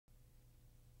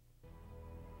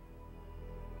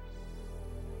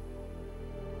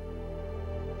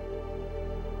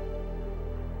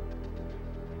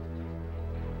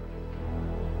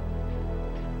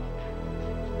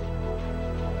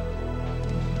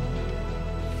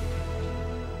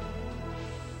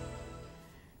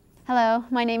Hello,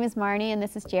 my name is Marnie and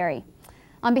this is Jerry.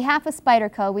 On behalf of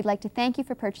Spyderco, we'd like to thank you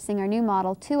for purchasing our new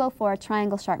model 204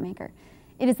 Triangle Sharpmaker.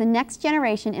 It is the next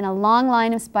generation in a long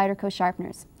line of Spyderco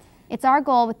sharpeners. It's our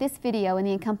goal with this video and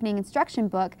the accompanying instruction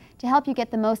book to help you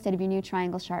get the most out of your new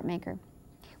Triangle Sharpmaker.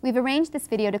 We've arranged this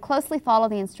video to closely follow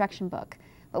the instruction book.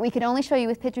 What we could only show you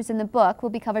with pictures in the book will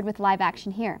be covered with live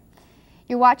action here.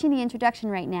 You're watching the introduction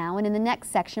right now, and in the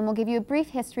next section we'll give you a brief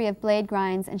history of blade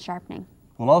grinds and sharpening.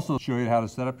 We'll also show you how to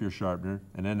set up your sharpener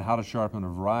and then how to sharpen a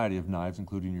variety of knives,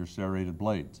 including your serrated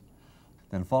blades.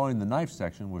 Then following the knife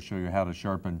section, we'll show you how to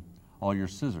sharpen all your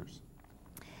scissors.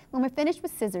 When we're finished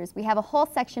with scissors, we have a whole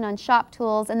section on shop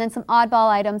tools and then some oddball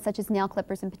items such as nail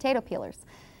clippers and potato peelers.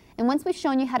 And once we've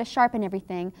shown you how to sharpen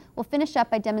everything, we'll finish up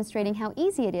by demonstrating how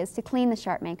easy it is to clean the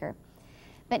Sharpmaker.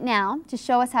 But now, to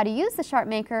show us how to use the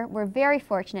Sharpmaker, we're very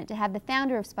fortunate to have the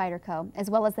founder of Spyderco, as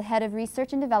well as the head of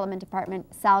Research and Development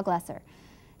Department, Sal Glesser.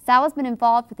 Sal has been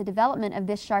involved with the development of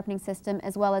this sharpening system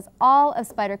as well as all of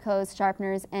Spyderco's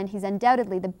sharpeners, and he's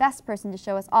undoubtedly the best person to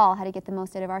show us all how to get the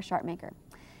most out of our Sharpmaker.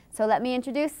 So let me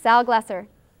introduce Sal Glesser.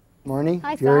 Morning,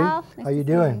 Hi, Jerry. Sal. Nice How you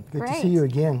doing? Good Great. to see you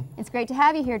again. It's great to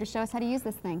have you here to show us how to use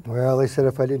this thing. Well, they said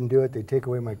if I didn't do it, they'd take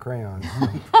away my crayons.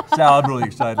 Sal, I'm really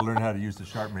excited to learn how to use the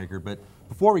Sharpmaker, but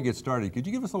before we get started, could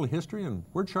you give us a little history on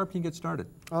where did sharpening get started?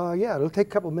 Yeah, it'll take a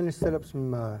couple minutes to set up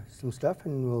some stuff,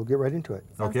 and we'll get right into it.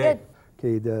 Sounds Okay. good.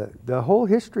 Okay, the whole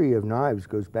history of knives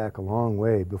goes back a long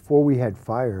way. Before we had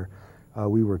fire,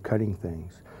 we were cutting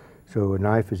things. So a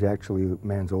knife is actually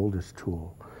man's oldest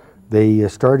tool. They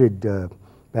started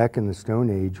back in the Stone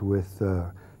Age with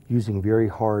using very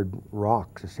hard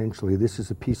rocks, essentially. This is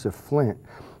a piece of flint,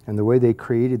 and the way they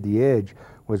created the edge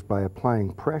was by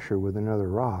applying pressure with another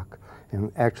rock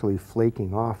and actually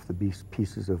flaking off the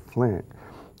pieces of flint.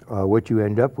 What you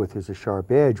end up with is a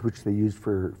sharp edge, which they used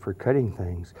for cutting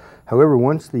things. However,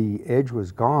 once the edge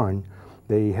was gone,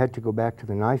 they had to go back to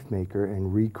the knife maker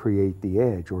and recreate the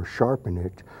edge or sharpen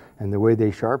it. And the way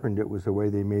they sharpened it was the way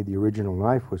they made the original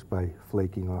knife, was by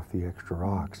flaking off the extra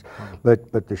rocks.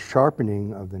 But the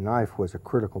sharpening of the knife was a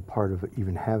critical part of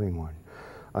even having one.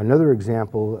 Another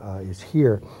example is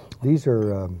here. These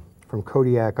are from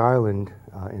Kodiak Island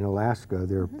in Alaska.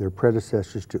 They're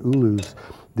predecessors to ulus.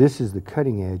 This is the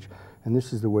cutting edge, and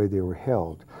this is the way they were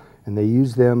held. And they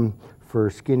used them for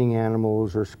skinning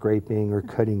animals or scraping or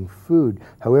cutting food.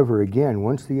 However, again,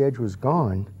 once the edge was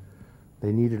gone,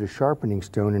 they needed a sharpening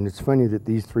stone, and it's funny that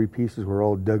these three pieces were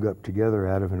all dug up together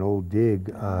out of an old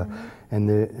dig.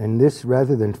 And this,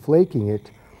 rather than flaking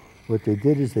it, what they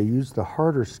did is they used the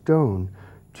harder stone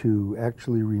to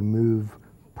actually remove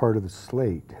part of the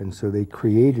slate, and so they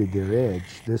created their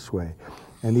edge this way.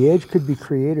 And the edge could be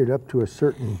created up to a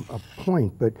certain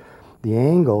point, but the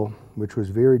angle, which was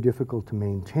very difficult to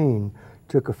maintain,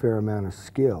 took a fair amount of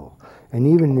skill. And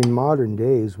even in modern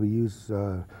days, we use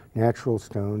natural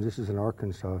stones. This is an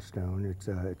Arkansas stone. It's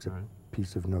a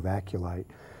piece of novaculite,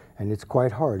 and it's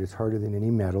quite hard. It's harder than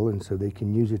any metal, and so they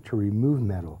can use it to remove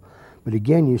metal. But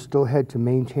again, you still had to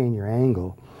maintain your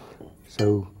angle.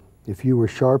 So if you were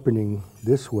sharpening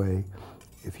this way,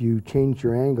 if you changed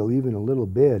your angle even a little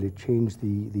bit, it changed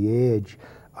the edge,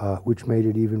 which made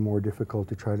it even more difficult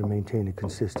to try to maintain a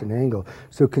consistent angle.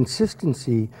 So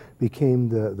consistency became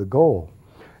the goal.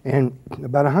 And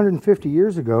about 150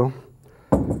 years ago,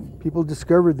 people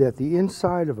discovered that the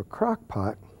inside of a crock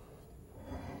pot,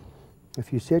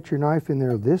 if you set your knife in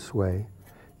there this way,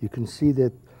 you can see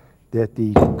that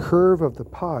the curve of the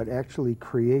pot actually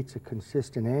creates a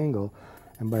consistent angle.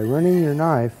 And by running your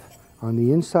knife on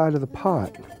the inside of the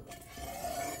pot,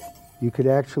 you could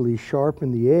actually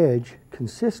sharpen the edge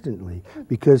consistently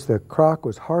because the crock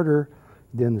was harder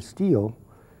than the steel,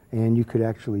 and you could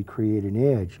actually create an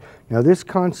edge. Now, this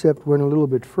concept went a little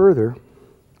bit further.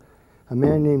 A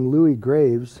man named Louis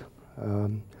Graves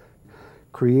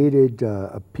created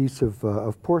a piece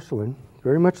of porcelain,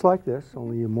 very much like this,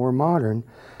 only more modern,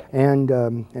 and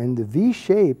the V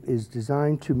shape is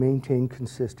designed to maintain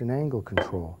consistent angle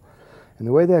control. And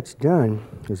the way that's done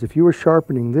is, if you were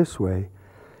sharpening this way,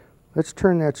 let's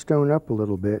turn that stone up a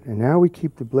little bit, and now we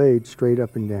keep the blade straight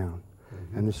up and down.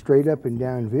 And the straight up and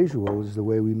down visual is the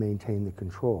way we maintain the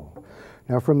control.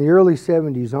 Now, from the early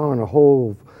 70s on, a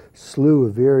whole slew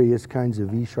of various kinds of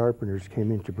V sharpeners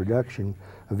came into production,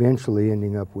 eventually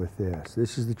ending up with this.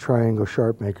 This is the Triangle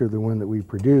Sharpmaker, the one that we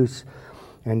produce,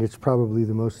 and it's probably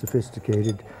the most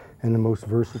sophisticated and the most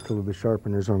versatile of the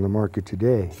sharpeners on the market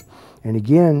today. And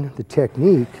again, the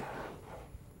technique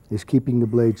is keeping the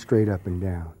blade straight up and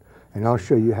down. And I'll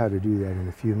show you how to do that in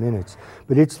a few minutes.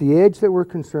 But it's the edge that we're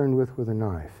concerned with a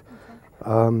knife.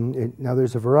 Now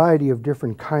there's a variety of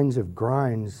different kinds of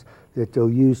grinds that they'll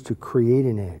use to create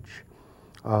an edge.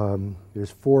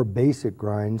 There's 4 basic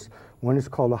grinds. One is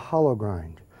called a hollow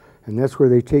grind, and that's where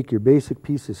they take your basic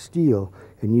piece of steel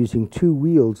and using 2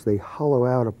 wheels they hollow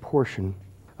out a portion.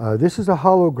 This is a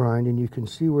hollow grind, and you can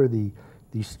see where the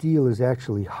steel is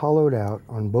actually hollowed out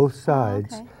on both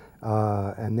sides. Okay.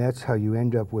 And that's how you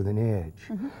end up with an edge.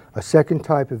 A second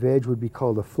type of edge would be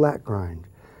called a flat grind,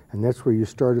 and that's where you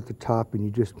start at the top and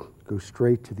you just go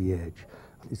straight to the edge.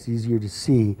 It's easier to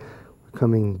see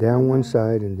coming down one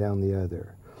side and down the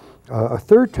other. A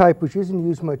third type, which isn't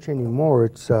used much anymore,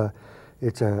 it's a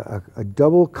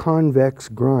double convex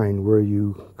grind where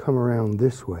you come around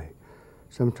this way.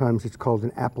 Sometimes it's called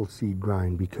an apple seed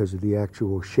grind because of the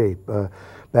actual shape.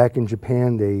 Back in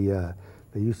Japan,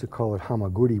 they used to call it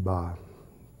hamaguri-ba,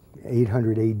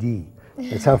 800 AD.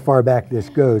 That's how far back this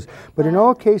goes. But in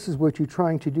all cases, what you're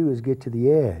trying to do is get to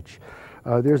the edge.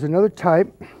 There's another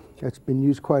type that's been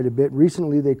used quite a bit.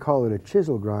 Recently, they call it a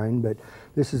chisel grind, but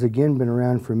this has again been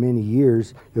around for many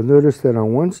years. You'll notice that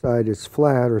on one side it's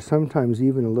flat or sometimes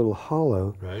even a little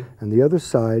hollow, Right. and the other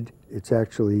side it's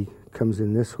actually comes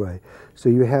in this way. So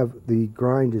you have the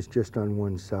grind is just on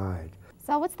one side.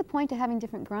 So what's the point of having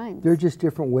different grinds? They're just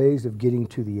different ways of getting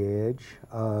to the edge.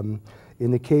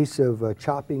 In the case of a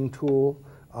chopping tool,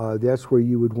 that's where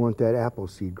you would want that apple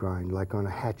seed grind, like on a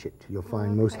hatchet. You'll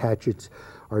find most hatchets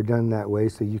are done that way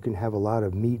so you can have a lot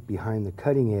of meat behind the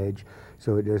cutting edge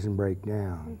so it doesn't break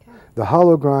down. Okay. The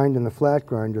hollow grind and the flat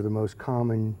grind are the most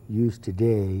common used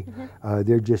today.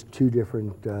 They're just two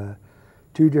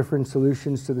different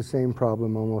solutions to the same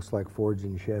problem, almost like Fords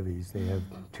and Chevys. They have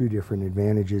 2 different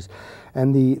advantages.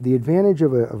 And the advantage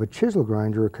of a chisel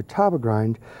grind or a kataba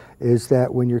grind is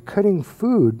that when you're cutting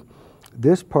food,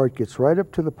 this part gets right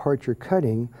up to the part you're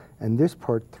cutting, and this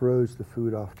part throws the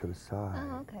food off to the side.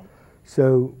 Oh, okay.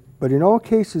 So, but in all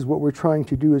cases, what we're trying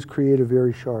to do is create a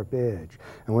very sharp edge.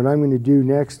 And what I'm going to do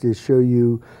next is show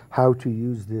you how to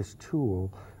use this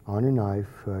tool on a knife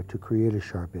to create a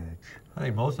sharp edge. I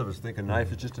think most of us think a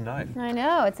knife is just a knife. I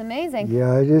know, it's amazing.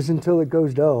 Yeah, it is until it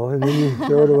goes dull, and then you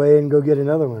throw it away and go get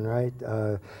another one, right?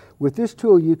 With this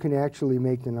tool, you can actually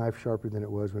make the knife sharper than it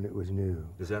was when it was new.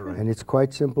 Is that right? And it's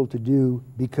quite simple to do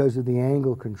because of the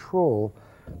angle control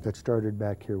that started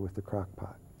back here with the crock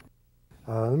pot.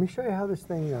 Let me show you how this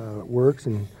thing works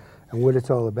and what it's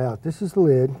all about. This is the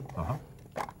lid.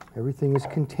 Everything is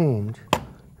contained.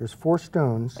 There's 4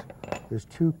 stones. There's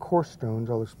 2 coarse stones.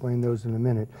 I'll explain those in a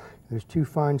minute. There's 2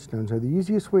 fine stones. Now, the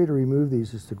easiest way to remove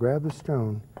these is to grab the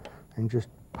stone and just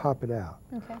pop it out.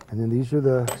 Okay. And then these are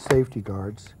the safety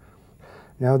guards.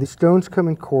 Now, the stones come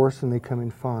in coarse and they come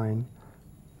in fine.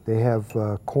 They have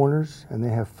corners and they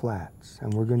have flats,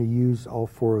 and we're going to use all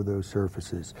 4 of those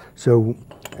surfaces. So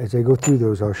as I go through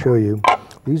those, I'll show you.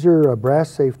 These are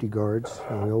brass safety guards,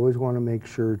 and we always want to make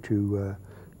sure to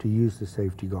use the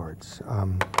safety guards.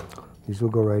 These will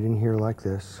go right in here like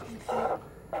this,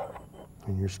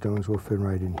 and your stones will fit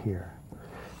right in here.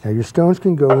 Now your stones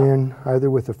can go in either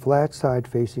with the flat side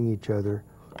facing each other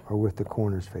or with the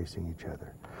corners facing each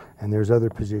other. And there's other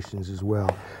positions as well.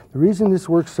 The reason this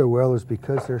works so well is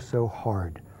because they're so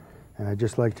hard. And I'd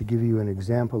just like to give you an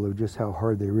example of just how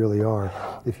hard they really are.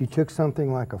 If you took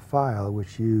something like a file,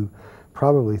 which you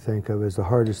probably think of as the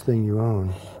hardest thing you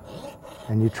own,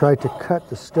 and you tried to cut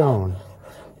the stone,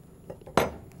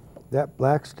 that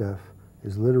black stuff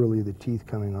is literally the teeth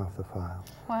coming off the file.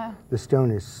 Wow. The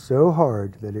stone is so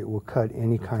hard that it will cut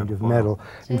any kind of metal.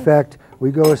 In fact,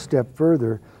 we go a step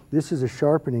further. This is a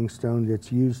sharpening stone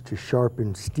that's used to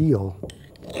sharpen steel.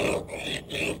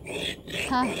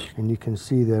 And you can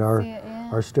see that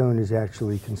our stone is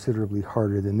actually considerably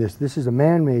harder than this. This is a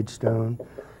man-made stone.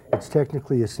 It's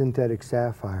technically a synthetic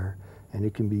sapphire, and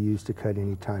it can be used to cut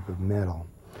any type of metal.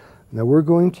 Now we're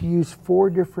going to use 4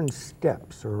 different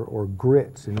steps or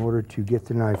grits in order to get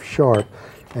the knife sharp,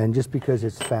 and just because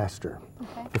it's faster.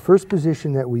 Okay. The first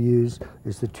position that we use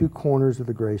is the 2 corners of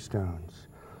the gray stones.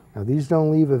 Now these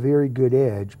don't leave a very good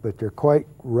edge, but they're quite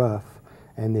rough,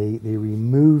 and they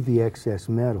remove the excess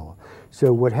metal.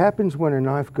 So what happens when a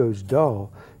knife goes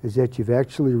dull is that you've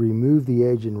actually removed the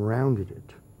edge and rounded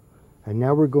it. And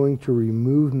now we're going to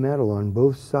remove metal on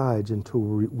both sides until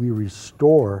we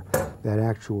restore that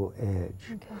actual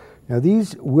edge. Okay. Now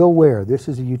these will wear. This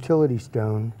is a utility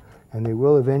stone, and they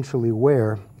will eventually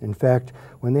wear. In fact,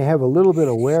 when they have a little bit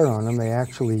of wear on them, they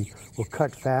actually will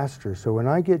cut faster. So when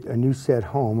I get a new set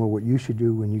home, or what you should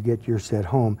do when you get your set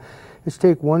home, is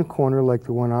take one corner, like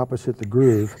the one opposite the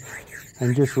groove,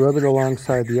 and just rub it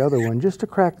alongside the other one just to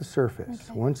crack the surface.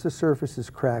 Okay. Once the surface is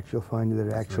cracked, you'll find that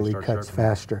it actually cuts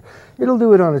faster. It'll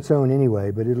do it on its own anyway,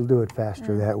 but it'll do it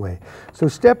faster that way. So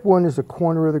step one is a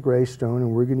corner of the gray stone, and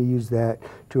we're going to use that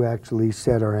to actually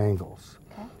set our angles.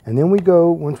 Okay. And then we go,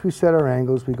 once we set our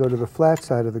angles, we go to the flat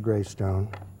side of the gray stone.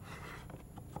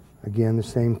 Again, the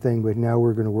same thing, but now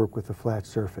we're going to work with the flat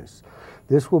surface.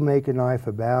 This will make a knife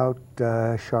about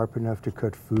sharp enough to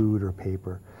cut food or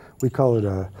paper. We call it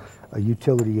a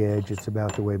utility edge. It's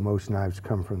about the way most knives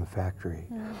come from the factory.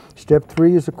 Step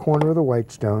three is a corner of the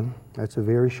white stone. That's a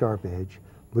very sharp edge,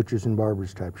 butchers and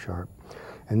barbers type sharp.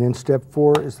 And then step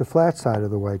four is the flat side of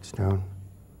the white stone,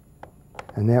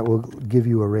 and that will give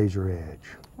you a razor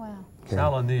edge. Wow. Okay.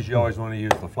 Sal, on these you always want to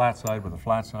use the flat side with the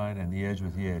flat side and the edge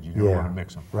with the edge. You don't want to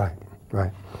mix them. Right,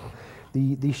 right.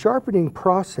 The sharpening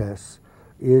process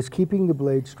is keeping the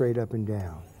blade straight up and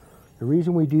down. The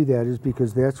reason we do that is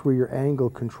because that's where your angle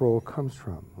control comes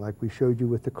from. Like we showed you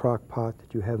with the crock pot,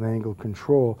 that you have angle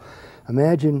control.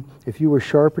 Imagine if you were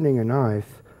sharpening a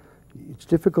knife, it's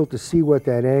difficult to see what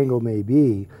that angle may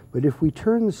be, but if we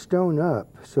turn the stone up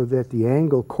so that the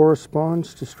angle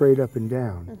corresponds to straight up and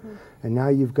down, and now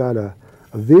you've got a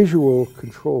visual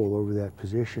control over that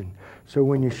position. So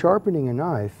when you're sharpening a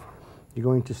knife, you're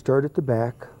going to start at the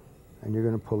back and you're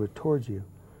going to pull it towards you.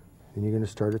 Then you're going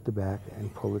to start at the back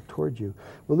and pull it towards you.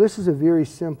 Well, this is a very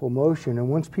simple motion, and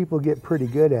once people get pretty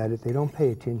good at it, they don't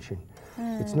pay attention.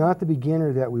 It's not the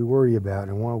beginner that we worry about,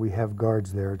 and while we have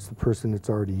guards there, it's the person that's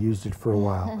already used it for a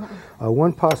while.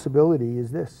 One possibility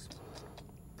is this.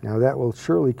 Now that will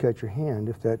surely cut your hand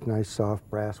if that nice soft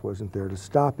brass wasn't there to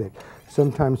stop it.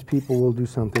 Sometimes people will do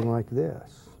something like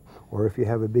this. Or if you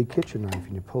have a big kitchen knife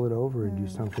and you pull it over and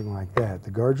do something like that.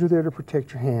 The guards are there to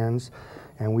protect your hands,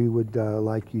 and we would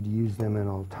like you to use them at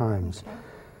all times. Okay.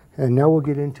 And now we'll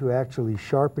get into actually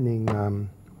sharpening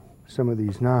some of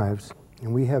these knives.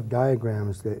 And we have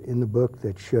diagrams that in the book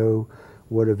that show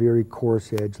what a very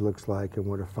coarse edge looks like and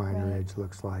what a finer edge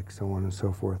looks like, so on and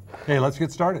so forth. Hey, let's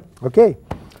get started. Okay.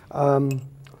 The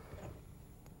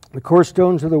coarse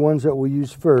stones are the ones that we'll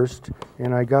use first,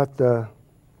 and I got the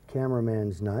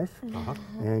cameraman's knife,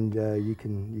 and you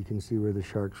can see where the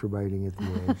sharks were biting at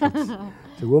the edge.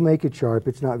 So we'll make it sharp.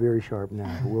 It's not very sharp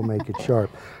now, but we'll make it sharp.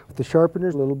 With the sharpener,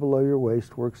 a little below your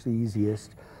waist works the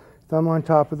easiest. Thumb on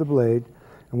top of the blade,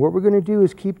 and what we're going to do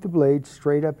is keep the blade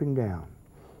straight up and down.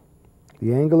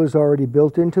 The angle is already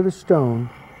built into the stone,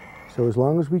 so as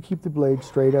long as we keep the blade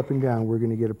straight up and down, we're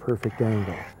going to get a perfect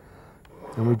angle.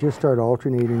 And we just start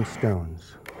alternating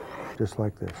stones, just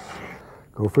like this.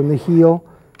 Go from the heel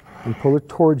and pull it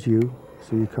towards you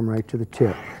so you come right to the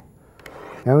tip.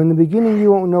 Now in the beginning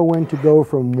you won't know when to go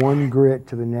from one grit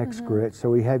to the next grit, so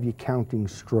we have you counting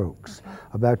strokes.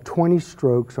 About 20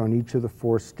 strokes on each of the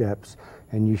 4 steps,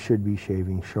 and you should be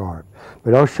shaving sharp.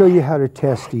 But I'll show you how to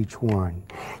test each one.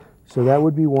 So that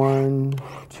would be 1,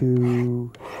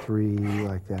 2, 3,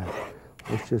 like that.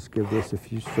 Let's just give this a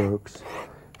few strokes.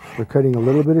 We're cutting a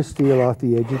little bit of steel off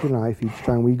the edge of the knife each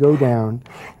time we go down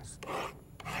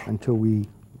until we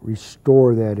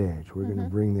restore that edge. We're going to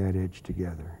bring that edge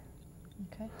together.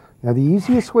 Okay. Now the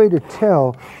easiest way to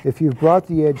tell if you've brought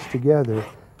the edge together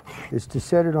is to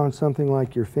set it on something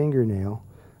like your fingernail,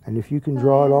 and if you can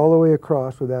draw it all the way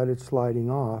across without it sliding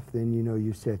off, then you know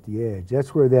you set the edge.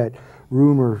 That's where that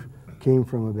rumor came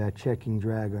from about checking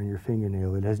drag on your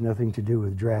fingernail. It has nothing to do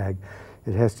with drag.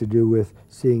 It has to do with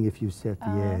seeing if you set the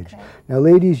edge. Okay. Now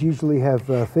ladies usually have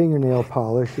fingernail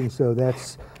polish, and so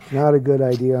that's not a good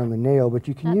idea on the nail, but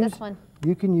you can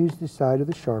use the side of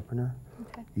the sharpener,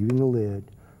 even the lid.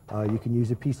 You can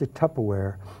use a piece of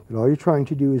Tupperware, but all you're trying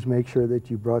to do is make sure that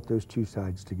you brought those 2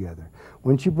 sides together.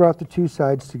 Once you brought the 2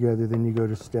 sides together, then you go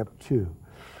to step 2.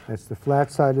 That's the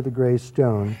flat side of the gray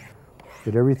stone,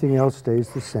 but everything else stays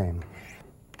the same.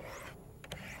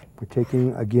 We're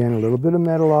taking, again, a little bit of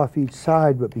metal off each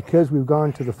side, but because we've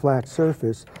gone to the flat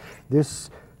surface,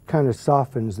 this kind of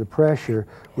softens the pressure,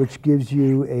 which gives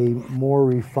you a more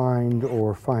refined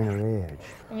or finer edge.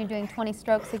 And you're doing 20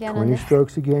 strokes again 20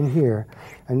 strokes again here,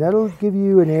 and that'll give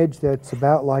you an edge that's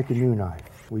about like a new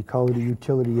knife. We call it a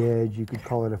utility edge, you could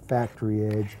call it a factory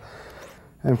edge,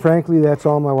 and frankly that's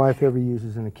all my wife ever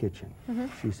uses in the kitchen.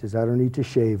 She says, I don't need to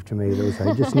shave tomatoes,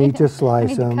 I just need to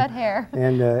slice them. Cut hair.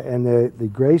 And the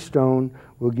gray stone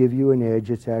will give you an edge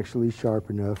that's actually sharp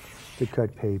enough to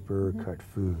cut paper or cut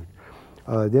food.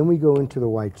 Then we go into the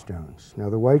white stones. Now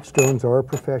the white stones are a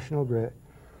professional grit.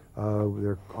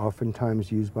 They're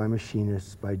oftentimes used by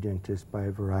machinists, by dentists, by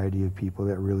a variety of people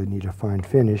that really need a fine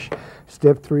finish.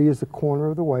 Step 3 is the corner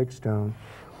of the white stone.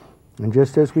 And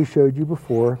just as we showed you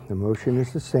before, the motion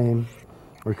is the same.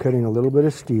 We're cutting a little bit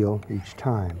of steel each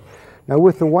time. Now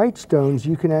with the white stones,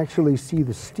 you can actually see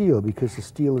the steel because the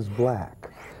steel is black.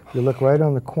 If you look right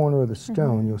on the corner of the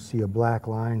stone, you'll see a black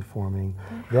line forming.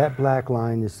 That black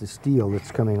line is the steel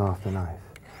that's coming off the knife.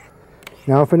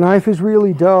 Now if a knife is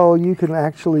really dull, you can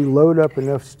actually load up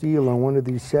enough steel on one of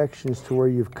these sections to where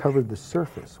you've covered the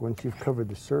surface. Once you've covered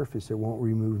the surface, it won't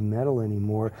remove metal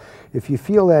anymore. If you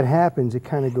feel that happens, it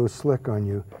kind of goes slick on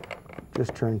you.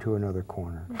 Just turn to another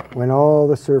corner. When all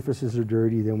the surfaces are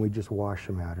dirty, then we just wash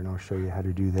them out, and I'll show you how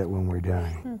to do that when we're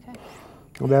done. Okay.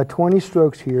 About 20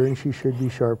 strokes here, and she should be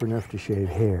sharp enough to shave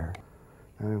hair.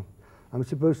 Now, I'm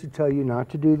supposed to tell you not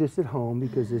to do this at home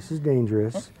because this is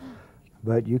dangerous.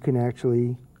 But you can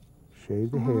actually shave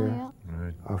the hair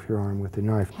off your arm with the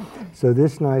knife. So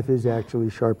this knife is actually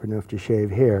sharp enough to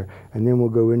shave hair. And then we'll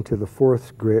go into the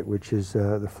 4th grit, which is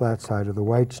the flat side of the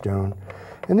white stone.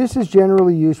 And this is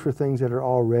generally used for things that are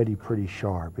already pretty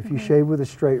sharp. If you shave with a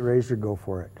straight razor, go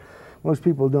for it. Most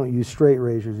people don't use straight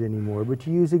razors anymore, but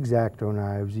you use X-Acto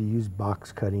knives, you use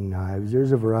box cutting knives.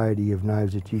 There's a variety of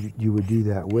knives that you would do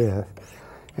that with.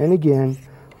 And again,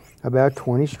 about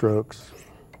 20 strokes.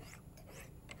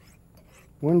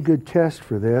 One good test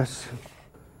for this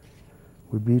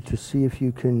would be to see if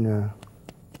you can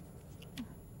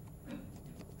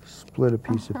split a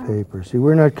piece of paper. See,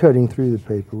 we're not cutting through the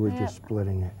paper, we're just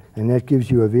splitting it. And that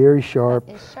gives you a very sharp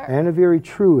and a very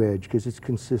true edge because it's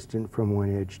consistent from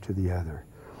one edge to the other.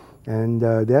 And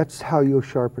that's how you'll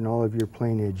sharpen all of your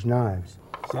plain edge knives.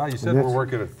 Sal, you said we're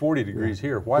working at 40 degrees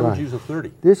here. Why would you use a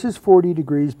 30? This is 40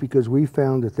 degrees because we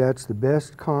found that that's the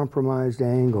best compromised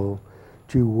angle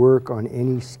to work on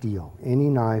any steel. Any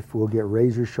knife will get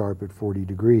razor sharp at 40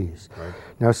 degrees. Right.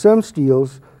 Now some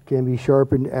steels can be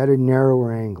sharpened at a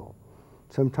narrower angle.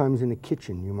 Sometimes in a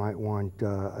kitchen you might want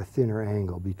a thinner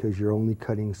angle because you're only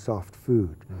cutting soft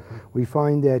food. We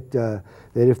find that, that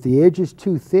if the edge is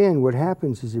too thin, what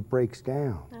happens is it breaks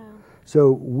down.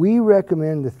 So we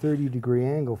recommend the 30-degree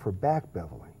angle for back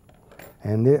beveling.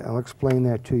 And I'll explain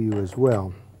that to you as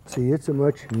well. See, it's a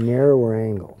much narrower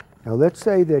angle. Now let's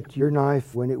say that your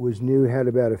knife, when it was new, had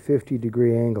about a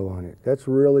 50-degree angle on it. That's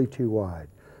really too wide.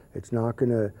 It's not going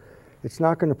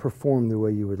to perform the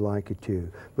way you would like it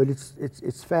to. But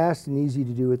it's fast and easy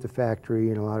to do at the factory,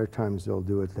 and a lot of times they'll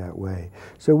do it that way.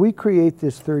 So we create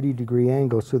this 30-degree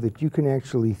angle so that you can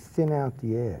actually thin out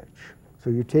the edge.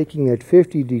 So you're taking that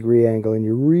 50-degree angle and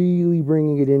you're really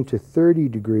bringing it into 30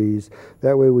 degrees.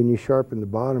 That way when you sharpen the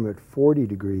bottom at 40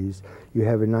 degrees, you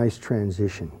have a nice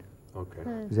transition. Okay.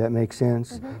 Does that make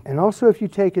sense? And also if you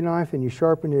take a knife and you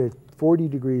sharpen it at 40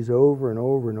 degrees over and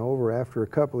over and over, after a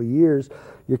couple of years,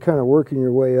 you're kind of working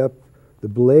your way up the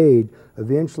blade.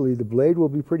 Eventually the blade will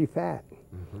be pretty fat.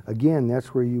 Again,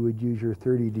 that's where you would use your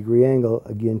 30-degree angle,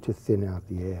 again, to thin out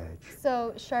the edge.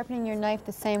 So sharpening your knife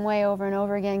the same way over and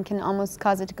over again can almost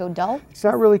cause it to go dull? It's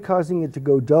not really causing it to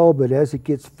go dull, but as it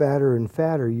gets fatter and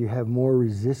fatter, you have more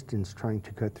resistance trying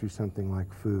to cut through something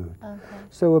like food.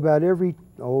 So about every,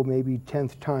 maybe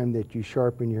 10th time that you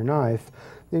sharpen your knife,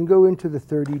 then go into the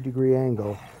 30-degree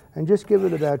angle and just give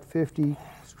it about 50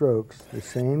 strokes the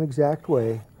same exact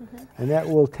way, and that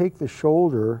will take the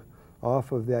shoulder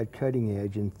off of that cutting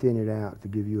edge and thin it out to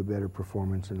give you a better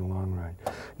performance in the long run.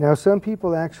 Now some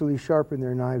people actually sharpen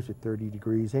their knives at 30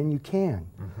 degrees, and you can.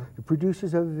 It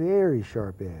produces a very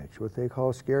sharp edge, what they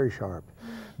call scary sharp.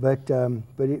 But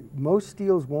most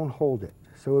steels won't hold it.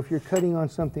 So if you're cutting on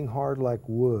something hard like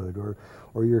wood,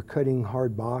 or you're cutting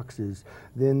hard boxes,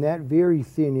 then that very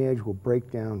thin edge will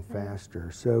break down faster.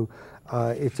 So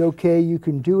it's okay, you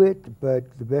can do it, but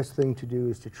the best thing to do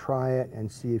is to try it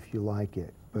and see if you like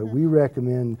it. But we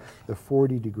recommend the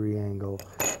 40-degree angle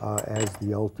as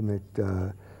the ultimate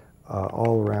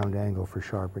all-around angle for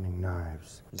sharpening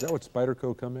knives. Is that what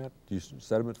Spyderco come at? Do you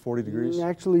set them at 40 degrees?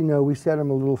 Actually, no, we set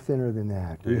them a little thinner than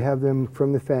that. We have them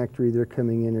from the factory, they're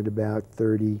coming in at about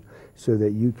 30 so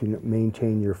that you can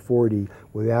maintain your 40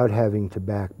 without having to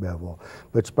back bevel.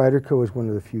 But Spyderco is one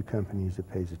of the few companies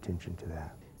that pays attention to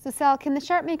that. So Sal, can the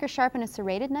Sharpmaker sharpen a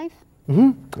serrated knife?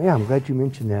 Yeah, I'm glad you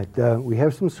mentioned that. We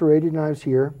have some serrated knives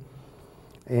here,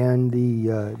 and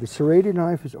the serrated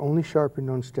knife is only sharpened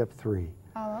on step 3.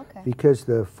 Oh, okay. Because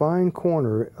the fine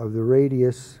corner of the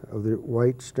radius of the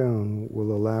white stone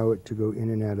will allow it to go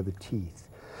in and out of the teeth.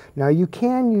 Now you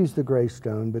can use the gray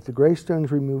stone, but the gray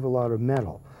stones remove a lot of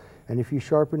metal. And if you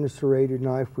sharpen a serrated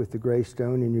knife with the gray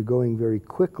stone and you're going very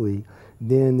quickly,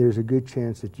 then there's a good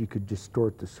chance that you could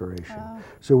distort the serration. Oh.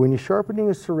 So when you're sharpening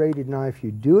a serrated knife,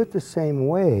 you do it the same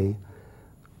way.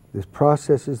 This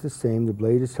process is the same. The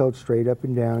blade is held straight up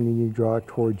and down, and you draw it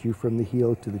towards you from the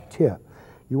heel to the tip.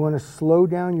 You want to slow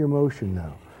down your motion,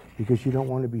 though, because you don't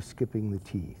want to be skipping the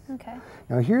teeth. Okay.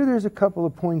 Now here there's a couple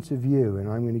of points of view, and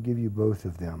I'm going to give you both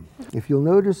of them. If you'll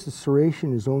notice, the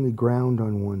serration is only ground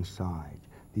on one side.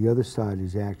 The other side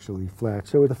is actually flat.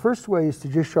 So the first way is to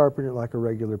just sharpen it like a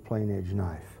regular plain edge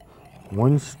knife.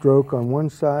 One stroke on one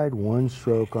side, one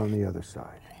stroke on the other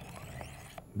side.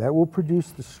 That will produce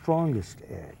the strongest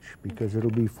edge because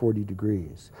it'll be 40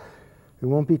 degrees. It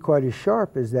won't be quite as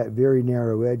sharp as that very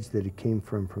narrow edge that it came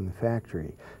from the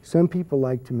factory. Some people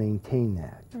like to maintain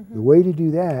that. The way to do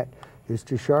that is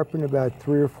to sharpen about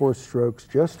 3 or 4 strokes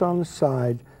just on the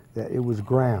side that it was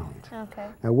ground. Okay.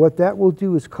 Now what that will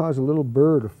do is cause a little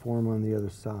burr to form on the other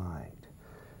side.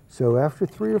 So after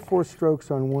 3 or 4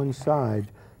 strokes on one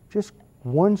side, just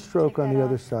one stroke on the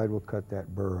other side will cut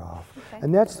that burr off. Okay.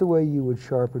 And that's the way you would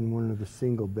sharpen one of the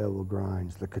single bevel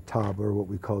grinds, the kataba, or what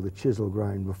we call the chisel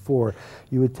grind before.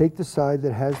 You would take the side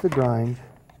that has the grind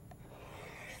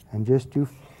and just do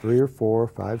 3 or 4 or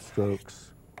 5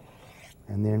 strokes,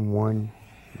 and then one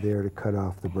there to cut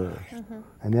off the burr.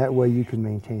 And that way you can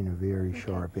maintain a very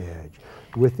sharp edge.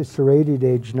 With the serrated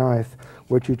edge knife,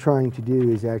 what you're trying to do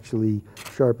is actually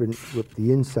sharpen with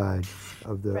the inside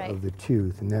of the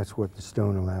tooth, and that's what the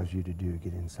stone allows you to do,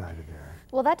 get inside of there.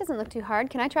 Well, that doesn't look too hard.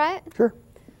 Can I try it? Sure.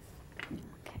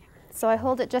 Okay. So I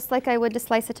hold it just like I would to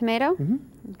slice a tomato?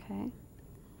 Okay.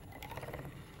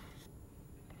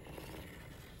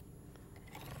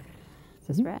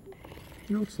 Is this right?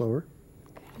 No, it's slower.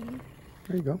 Okay.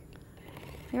 There you go.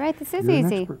 You're right, this is You're an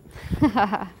easy.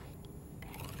 expert.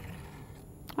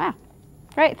 Wow.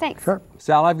 Great, thanks. Sharp.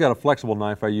 Sal, I've got a flexible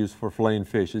knife I use for filleting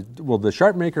fish. Will the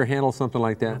Sharpmaker handle something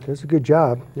like that? Does a good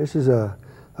job. This is a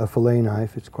fillet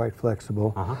knife. It's quite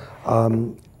flexible.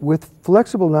 With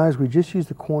flexible knives, we just use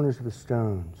the corners of the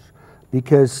stones.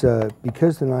 Because the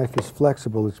knife is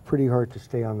flexible, it's pretty hard to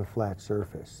stay on the flat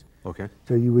surface. Okay.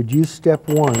 So you would use step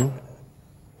 1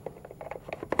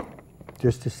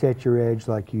 just to set your edge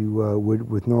like you would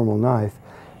with normal knife.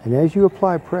 And as you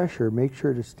apply pressure, make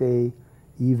sure to stay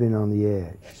even on the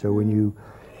edge. So when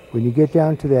you get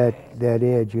down to that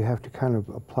edge, you have to kind of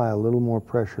apply a little more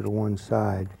pressure to one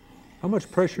side. How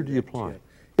much pressure do you apply?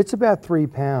 It's about 3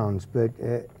 pounds, but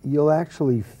you'll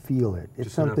actually feel it. It's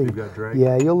Just enough something. you've got drag?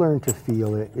 Yeah, you'll learn to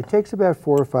feel it. It takes about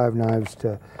 4 or 5 knives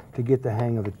to get the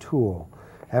hang of a tool.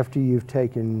 After you've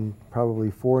taken probably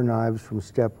 4 knives from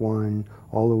step 1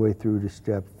 all the way through to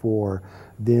step 4,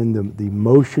 then the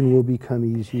motion will become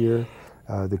easier.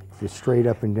 The straight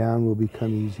up and down will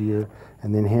become easier,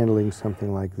 and then handling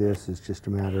something like this is just a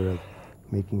matter of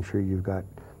making sure you've got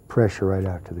pressure right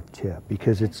out to the tip,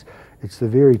 because it's the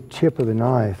very tip of the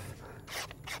knife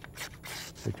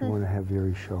that you want to have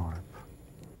very sharp.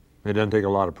 It doesn't take a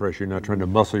lot of pressure. You're not trying to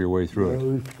muscle your way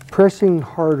through it. Pressing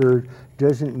harder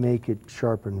doesn't make it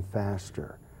sharpen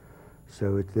faster.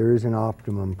 So there is an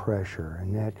optimum pressure,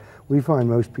 and that we find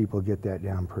most people get that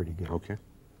down pretty good. Okay.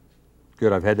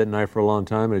 Good. I've had that knife for a long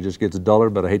time, and it just gets duller,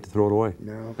 but I hate to throw it away.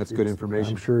 No, that's good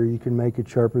information. I'm sure you can make it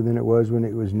sharper than it was when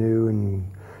it was new,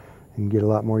 and get a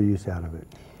lot more use out of it.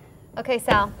 Okay,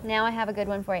 Sal, now I have a good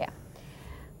one for you.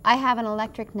 I have an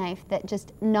electric knife that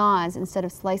just gnaws instead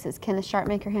of slices. Can the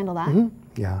Sharpmaker handle that?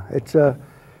 Yeah,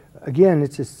 again,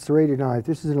 it's a serrated knife.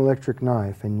 This is an electric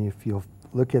knife, and if you'll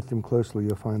look at them closely,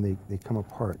 you'll find they come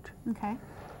apart. Okay.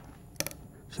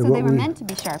 So they were meant to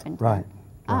be sharpened? Right.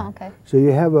 Oh, okay. So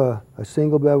you have a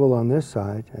single bevel on this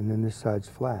side, and then this side's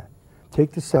flat.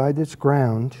 Take the side that's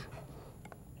ground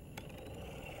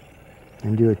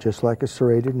and do it just like a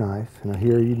serrated knife. Now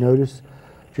here you notice,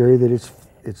 Jerry, that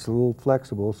it's a little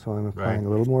flexible, so I'm applying a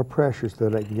little more pressure so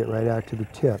that I can get right out to the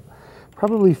tip.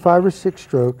 Probably 5 or 6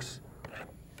 strokes,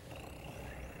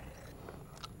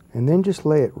 and then just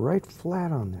lay it right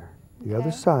flat on there. The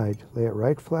other side, lay it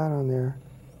right flat on there,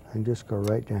 and just go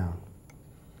right down.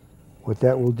 What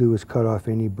that will do is cut off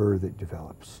any burr that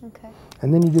develops. Okay.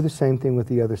 And then you do the same thing with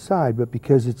the other side, but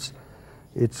because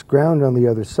it's ground on the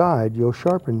other side, you'll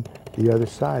sharpen the other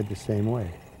side the same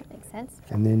way. Makes sense.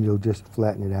 And then you'll just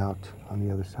flatten it out on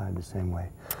the other side the same way.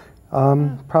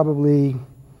 Probably,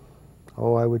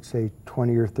 I would say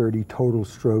 20 or 30 total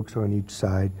strokes on each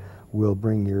side will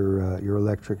bring your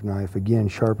electric knife, again,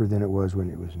 sharper than it was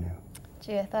when it was new.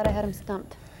 Gee, I thought I had him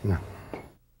stumped. No.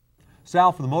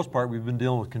 Sal, for the most part, we've been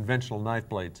dealing with conventional knife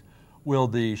blades. Will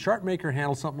the Sharpmaker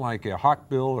handle something like a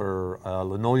hawkbill or a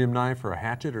linoleum knife or a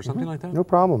hatchet or something like that? No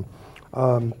problem.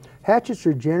 Hatchets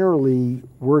are generally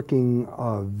working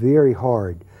very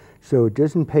hard, so it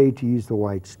doesn't pay to use the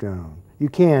white stone. You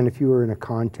can if you were in a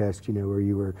contest, you know, where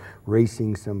you were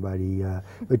racing somebody,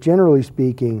 but generally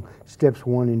speaking, steps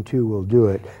 1 and 2 will do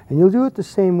it. And you'll do it the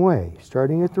same way,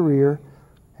 starting at the rear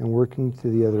and working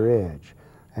to the other edge.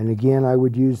 And again, I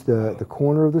would use the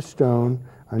corner of the stone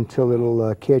until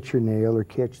it'll catch your nail or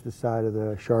catch the side of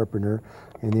the sharpener,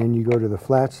 and then you go to the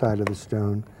flat side of the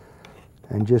stone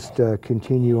and just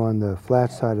continue on the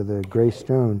flat side of the gray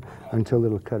stone until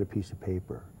it'll cut a piece of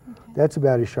paper. That's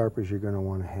about as sharp as you're going to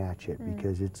want to hatch it,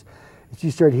 because it's, if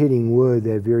you start hitting wood,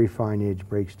 that very fine edge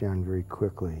breaks down very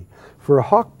quickly. For a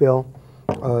hawkbill,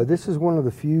 this is one of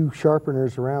the few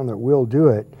sharpeners around that will do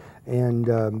it, and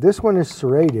this one is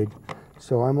serrated,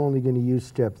 so I'm only going to use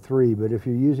step 3, but if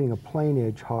you're using a plain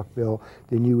edge hawkbill,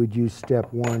 then you would use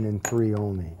step 1 and 3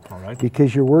 only. All right.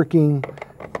 Because you're working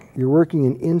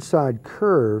an inside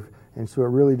curve, and so it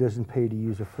really doesn't pay to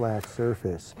use a flat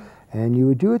surface. And you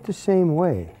would do it the same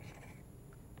way.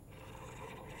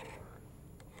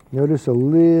 Notice a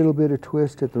little bit of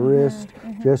twist at the wrist,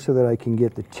 just so that I can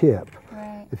get the tip.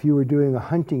 Right. If you were doing a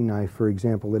hunting knife, for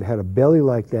example, that had a belly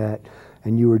like that,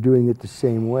 and you were doing it the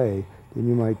same way, then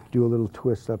you might do a little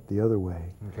twist up the other way.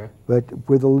 Okay. But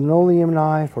with a linoleum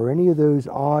knife or any of those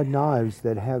odd knives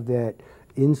that have that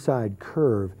inside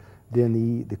curve,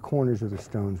 then the corners of the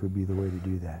stones would be the way to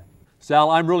do that. Sal,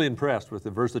 I'm really impressed with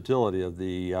the versatility of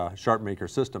the Sharpmaker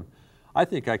system. I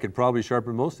think I could probably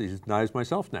sharpen most of these knives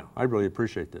myself now. I really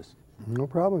appreciate this. No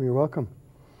problem, you're welcome.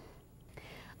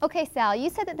 Okay, Sal, you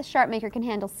said that the Sharpmaker can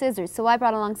handle scissors, so I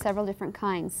brought along several different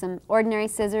kinds. Some ordinary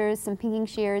scissors, some pinking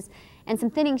shears, and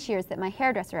some thinning shears that my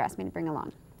hairdresser asked me to bring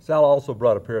along. Sal also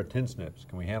brought a pair of tin snips.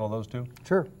 Can we handle those too?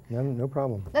 Sure, no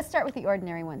problem. Let's start with the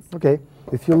ordinary ones. Okay,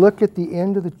 if you look at the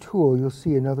end of the tool, you'll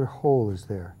see another hole is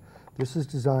there. This is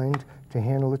designed to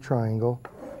handle a triangle,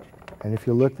 and if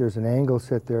you look, there's an angle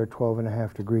set there at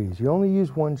 12.5 degrees. You only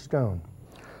use 1 stone.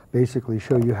 Basically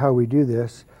show you how we do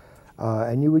this,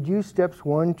 and you would use steps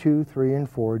 1, 2, 3, and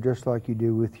 4 just like you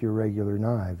do with your regular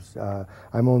knives.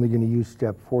 I'm only going to use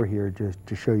step 4 here just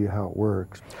to show you how it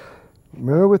works.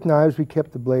 Remember, with knives we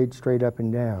kept the blade straight up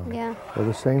and down. Yeah. Well,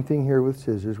 the same thing here with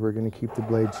scissors. We're going to keep the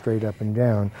blade straight up and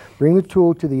down. Bring the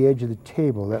tool to the edge of the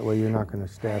table, that way you're not going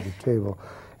to stab the table.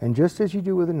 And just as you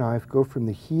do with a knife, go from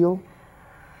the heel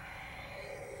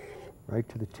right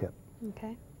to the tip.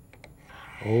 Okay.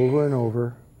 Over and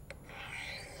over.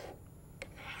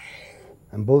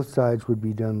 And both sides would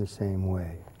be done the same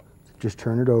way. Just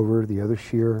turn it over. The other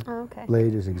shear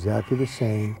blade is exactly the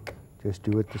same. Just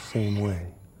do it the same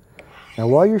way. Now,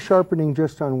 while you're sharpening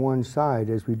just on one side,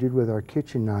 as we did with our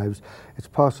kitchen knives, it's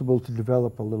possible to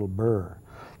develop a little burr.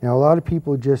 Now, a lot of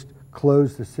people just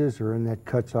close the scissor and that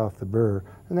cuts off the burr,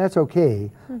 and that's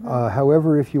okay.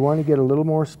 However, if you want to get a little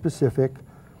more specific,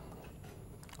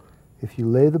 if you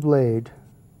lay the blade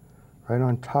right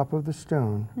on top of the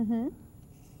stone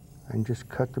and just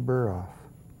cut the burr off.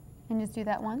 And just do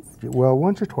that once? Well,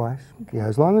 once or twice. Okay. Yeah,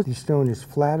 as long as the stone is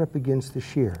flat up against the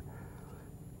shear.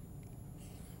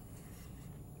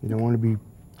 You don't want to be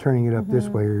turning it up this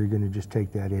way, or you're going to just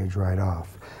take that edge right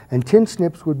off. And tin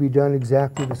snips would be done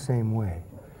exactly the same way.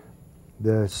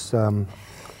 This, the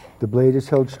blade is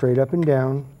held straight up and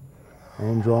down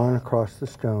and drawn across the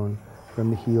stone from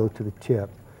the heel to the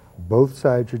tip. Both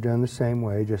sides are done the same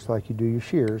way, just like you do your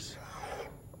shears.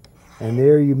 And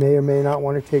there you may or may not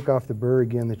want to take off the burr.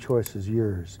 Again, the choice is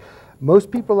yours. Most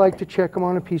people like to check them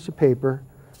on a piece of paper.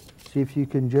 See if you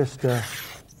can just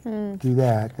do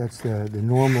that. That's the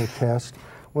normal test.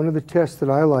 One of the tests that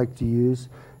I like to use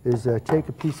is take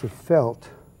a piece of felt,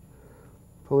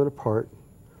 pull it apart,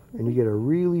 and you get a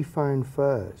really fine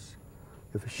fuzz.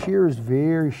 If a shear is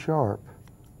very sharp,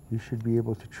 you should be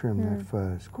able to trim that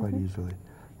fuzz quite easily.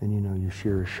 Then you know your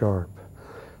shear is sharp.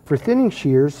 For thinning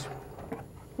shears,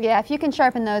 yeah, if you can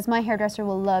sharpen those, my hairdresser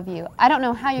will love you. I don't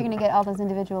know how you're going to get all those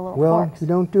individual little forks. You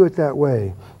don't do it that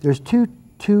way. There's two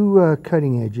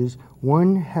cutting edges.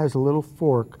 One has a little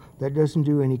fork that doesn't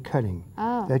do any cutting.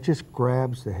 Oh. That just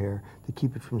grabs the hair to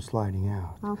keep it from sliding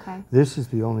out. Okay. This is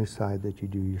the only side that you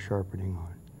do your sharpening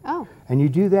on. Oh. And you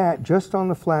do that just on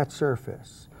the flat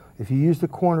surface. If you use the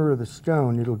corner of the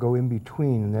stone, it'll go in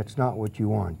between, and that's not what you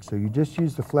want. So you just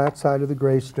use the flat side of the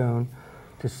gray stone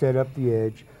to set up the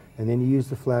edge, and then you use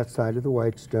the flat side of the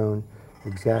white stone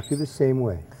exactly the same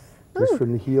way. Just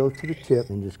from the heel to the tip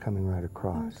and just coming right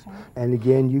across. Okay. And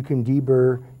again, you can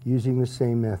deburr using the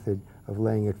same method of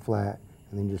laying it flat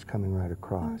and then just coming right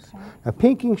across. Okay. Now,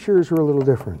 pinking shears are a little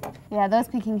different. Yeah, those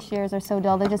pinking shears are so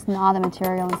dull. They just gnaw the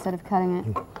material instead of cutting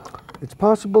it. It's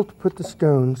possible to put the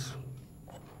stones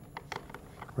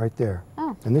right there.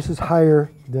 Oh. And this is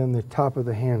higher than the top of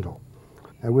the handle.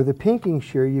 Now with a pinking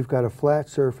shear, you've got a flat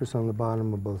surface on the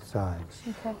bottom of both sides.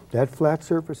 Okay. That flat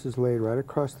surface is laid right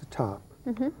across the top.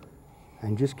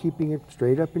 And just keeping it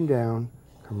straight up and down,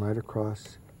 come right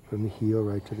across from the heel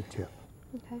right to the tip.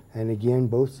 Okay. And again,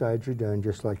 both sides are done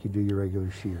just like you do your regular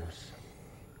shears.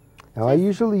 Now I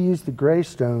usually use the gray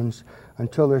stones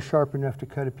until they're sharp enough to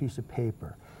cut a piece of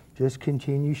paper. Just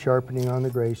continue sharpening on the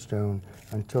gray stone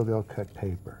until they'll cut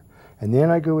paper. And then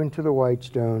I go into the white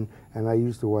stone and I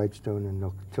use the white stone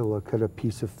until they'll cut a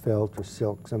piece of felt or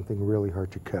silk, something really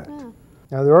hard to cut. Oh.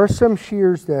 Now there are some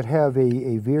shears that have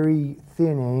a very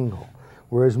thin angle,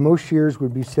 whereas most shears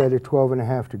would be set at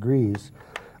 12.5 degrees.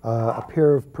 A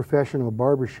pair of professional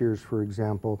barber shears, for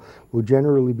example, will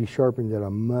generally be sharpened at a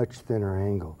much thinner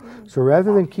angle. So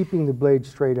rather than keeping the blade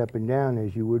straight up and down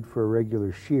as you would for a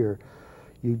regular shear,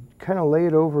 you kind of lay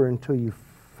it over until you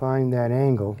find that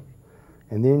angle,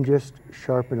 and then just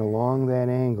sharpen along that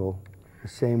angle the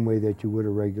same way that you would a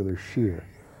regular shear.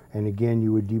 And again,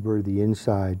 you would deburr the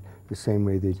inside the same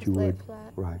way that you would.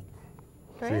 Flat. Right.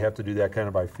 So you have to do that kind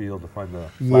of by feel to find the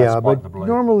flat spot but in the blade.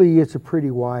 normally it's a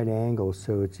pretty wide angle,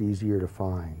 so it's easier to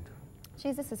find.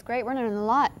 Geez, this is great. We're learning a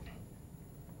lot.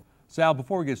 Sal,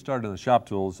 before we get started on the shop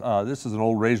tools, this is an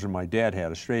old razor my dad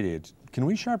had, a straight edge. Can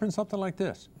we sharpen something like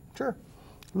this? Sure.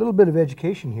 A little bit of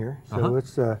education here, so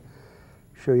let's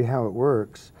show you how it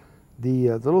works.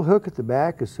 The little hook at the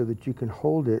back is so that you can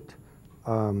hold it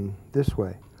this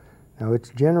way. Now it's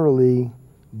generally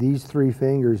these three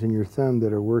fingers and your thumb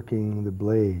that are working the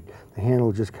blade. The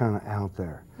handle just kind of out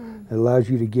there. It allows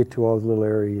you to get to all the little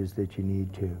areas that you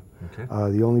need to.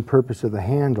 Okay. The only purpose of the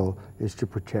handle is to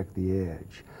protect the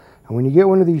edge. And when you get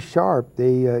one of these sharp,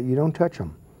 you don't touch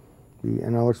them.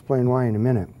 And I'll explain why in a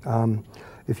minute.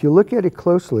 If you look at it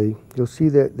closely, you'll see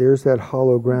that there's that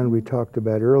hollow ground we talked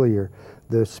about earlier.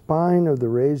 The spine of the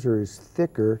razor is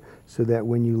thicker so that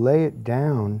when you lay it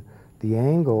down, the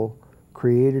angle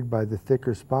created by the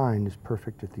thicker spine is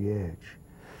perfect at the edge.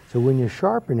 So when you're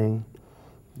sharpening,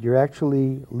 you're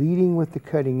actually leading with the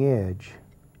cutting edge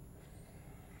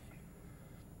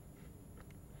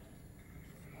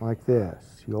like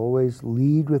this. You always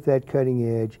lead with that cutting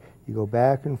edge. You go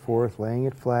back and forth, laying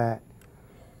it flat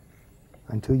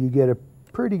until you get a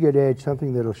pretty good edge,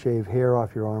 something that'll shave hair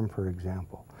off your arm, for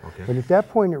example. Okay. But at that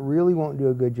point, it really won't do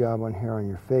a good job on hair on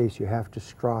your face. You have to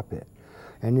strop it.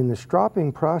 And in the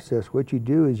stropping process, what you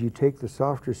do is you take the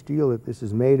softer steel that this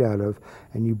is made out of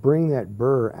and you bring that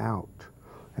burr out.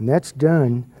 And that's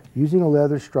done using a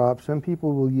leather strop. Some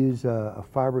people will use a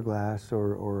fiberglass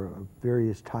or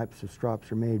various types of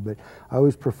strops are made, but I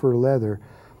always prefer leather.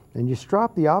 And you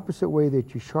strop the opposite way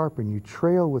that you sharpen. You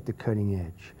trail with the cutting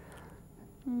edge.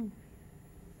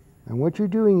 And what you're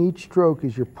doing each stroke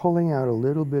is you're pulling out a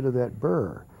little bit of that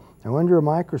burr. Now under a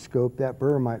microscope, that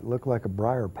burr might look like a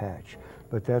briar patch,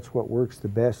 but that's what works the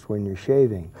best when you're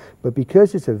shaving. But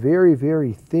because it's a very,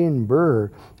 very thin burr,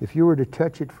 if you were to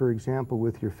touch it, for example,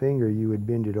 with your finger, you would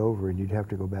bend it over and you'd have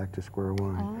to go back to square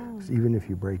one, even if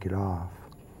you break it off.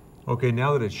 Okay,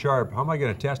 now that it's sharp, how am I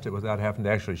going to test it without having to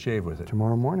actually shave with it?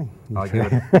 Tomorrow morning. I'll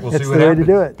get it. We'll see That's what the way happens.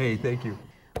 to do it. Hey, thank you.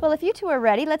 Well, if you two are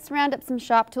ready, let's round up some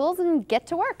shop tools and get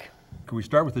to work. Can we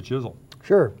start with the chisel?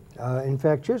 Sure. In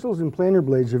fact, chisels and planer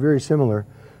blades are very similar,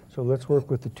 so let's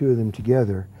work with the two of them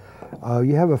together.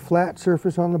 You have a flat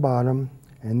surface on the bottom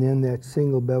and then that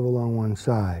single bevel on one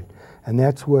side. And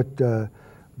that's what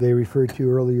they referred to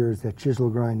earlier as that chisel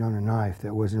grind on a knife.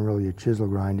 That wasn't really a chisel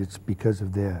grind, it's because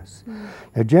of this.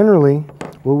 Now generally,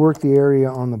 we'll work the area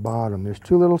on the bottom. There's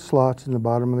two little slots in the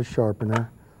bottom of the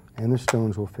sharpener and the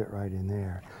stones will fit right in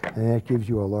there. And that gives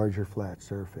you a larger flat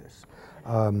surface.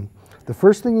 The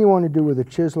first thing you want to do with a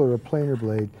chisel or a planer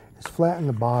blade is flatten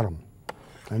the bottom.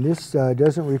 And this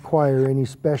doesn't require any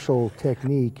special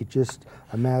technique. It's just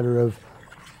a matter of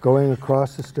going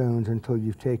across the stones until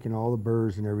you've taken all the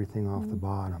burrs and everything off the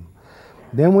bottom.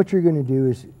 Then what you're going to do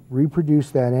is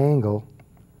reproduce that angle,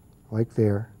 like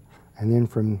there, and then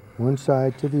from one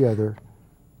side to the other,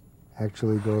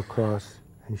 actually go across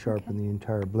and sharpen the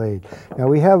entire blade. Now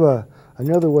we have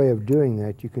another way of doing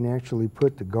that. You can actually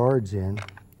put the guards in,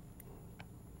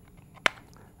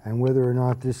 and whether or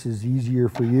not this is easier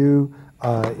for you,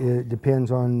 it depends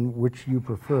on which you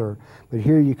prefer. But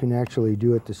here you can actually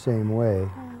do it the same way.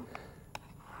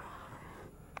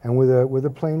 And with a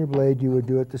planer blade, you would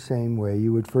do it the same way.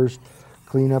 You would first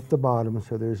clean up the bottom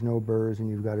so there's no burrs and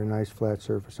you've got a nice flat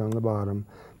surface on the bottom.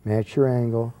 Match your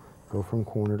angle, go from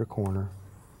corner to corner,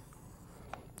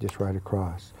 just right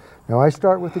across. Now I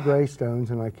start with the gray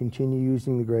stones and I continue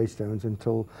using the gray stones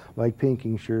until, like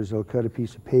pinking shears, they'll cut a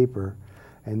piece of paper.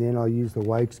 and then I'll use the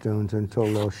white stones until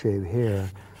they'll shave hair.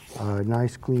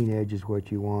 Nice clean edge is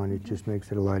what you want. It just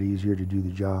makes it a lot easier to do the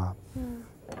job.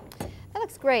 That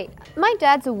looks great. My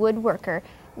dad's a woodworker.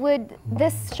 Would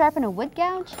this sharpen a wood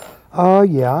gouge?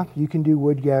 Yeah, you can do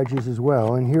wood gouges as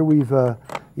well. And here we've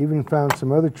even found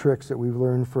some other tricks that we've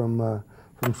learned from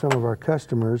some of our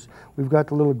customers. We've got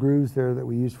the little grooves there that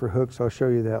we use for hooks. I'll show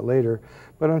you that later.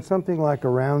 But on something like a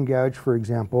round gouge, for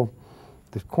example,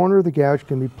 the corner of the gouge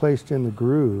can be placed in the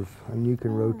groove, and you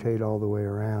can rotate all the way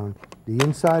around. The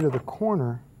inside of the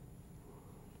corner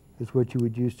is what you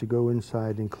would use to go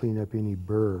inside and clean up any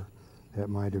burr that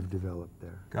might have developed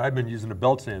there. I've been using a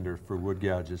belt sander for wood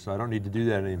gouges, so I don't need to do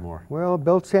that anymore. Well, a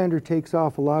belt sander takes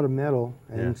off a lot of metal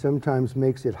and sometimes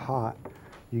makes it hot.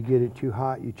 You get it too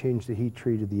hot, you change the heat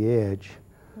treat to the edge.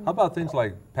 How about things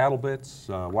like paddle bits,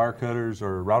 wire cutters,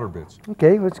 or router bits?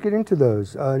 Okay, let's get into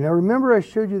those. Now remember, I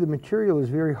showed you the material is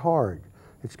very hard.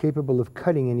 It's capable of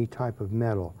cutting any type of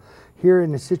metal. Here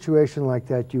in a situation like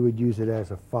that, you would use it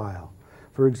as a file.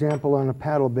 For example, on a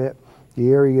paddle bit, the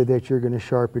area that you're going to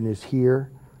sharpen is here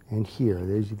and here.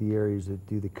 Those are the areas that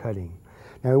do the cutting.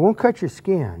 Now it won't cut your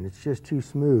skin, it's just too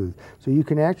smooth. So you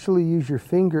can actually use your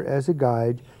finger as a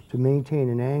guide to maintain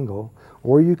an angle,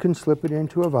 or you can slip it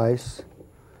into a vise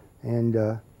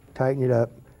and tighten it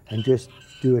up and just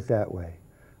do it that way.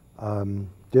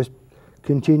 Just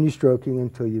continue stroking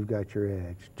until you've got your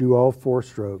edge. Do all 4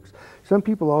 strokes. Some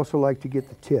people also like to get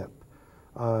the tip.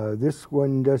 This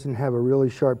one doesn't have a really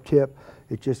sharp tip.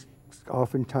 It just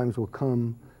oftentimes will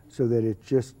come so that it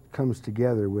just comes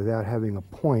together without having a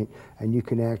point, and you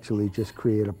can actually just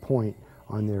create a point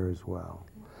on there as well.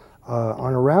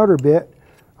 On a router bit,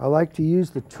 I like to use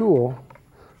the tool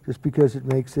just because it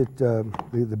makes it,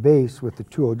 the base with the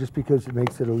tool, just because it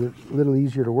makes it a little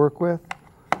easier to work with.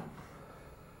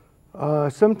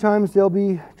 Sometimes they'll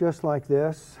be just like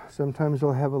this. Sometimes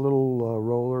they'll have a little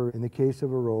roller. In the case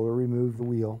of a roller, remove the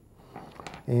wheel.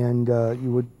 And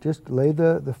you would just lay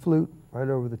the flute right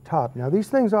over the top. Now these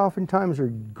things oftentimes are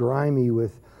grimy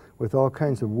with all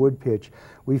kinds of wood pitch.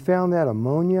 We found that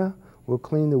ammonia will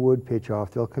clean the wood pitch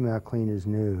off. They'll come out clean as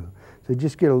new. So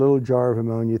just get a little jar of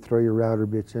ammonia, throw your router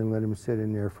bits in, let them sit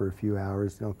in there for a few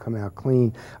hours, they'll come out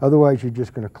clean. Otherwise you're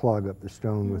just going to clog up the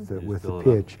stone with the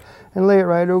pitch. And lay it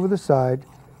right over the side,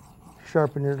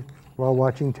 sharpen it while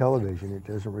watching television. It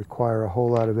doesn't require a whole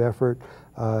lot of effort.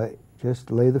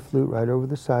 Just lay the flute right over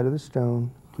the side of the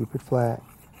stone, keep it flat,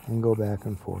 and go back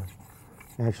and forth.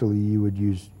 Naturally, you would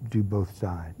do both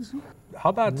sides.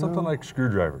 How about something like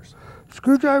screwdrivers?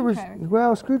 Screwdrivers,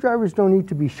 well, screwdrivers don't need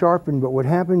to be sharpened, but what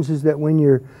happens is that when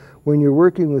you're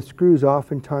working with screws,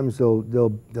 oftentimes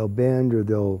they'll bend or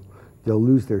they'll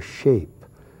lose their shape.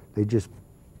 They just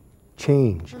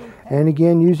change. Okay. And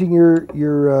again, using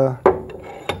your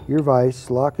vise,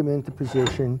 lock them into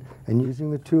position, and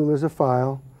using the tool as a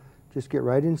file, just get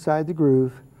right inside the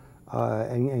groove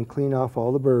and clean off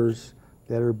all the burrs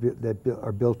that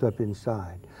are built up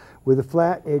inside. With a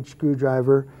flat edge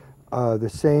screwdriver, the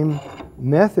same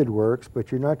method works,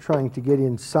 but you're not trying to get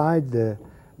inside the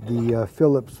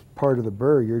Phillips part of the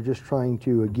burr. You're just trying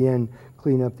to, again,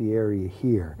 clean up the area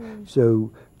here. So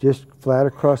just flat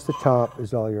across the top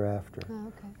is all you're after.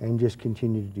 And just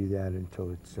continue to do that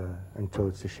until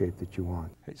it's the shape that you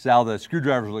want. Hey, Sal, the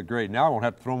screwdrivers look great. Now I won't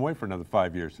have to throw them away for another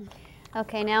 5 years.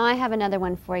 Okay, now I have another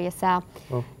one for you, Sal.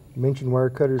 Well, you mentioned wire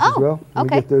cutters as well. Let me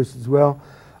get those as well.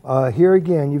 Here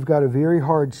again, you've got a very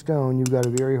hard stone, you've got a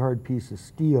very hard piece of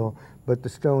steel, but the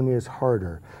stone is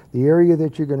harder. The area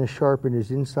that you're going to sharpen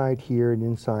is inside here and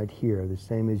inside here, the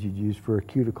same as you'd use for a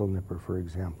cuticle nipper, for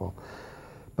example.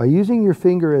 By using your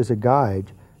finger as a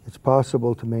guide, it's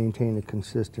possible to maintain a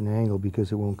consistent angle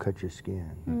because it won't cut your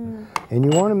skin. And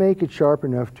you want to make it sharp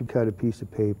enough to cut a piece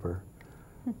of paper.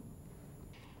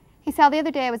 Hey Sal, the other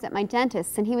day I was at my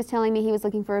dentist's and he was telling me he was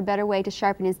looking for a better way to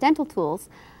sharpen his dental tools.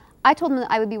 I told him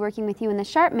that I would be working with you in the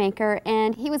Sharpmaker,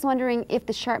 and he was wondering if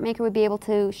the Sharpmaker would be able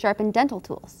to sharpen dental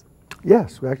tools.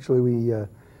 Yes, actually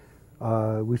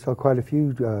we sell quite a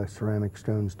few ceramic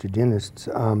stones to dentists.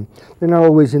 They're not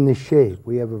always in this shape.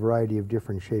 We have a variety of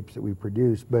different shapes that we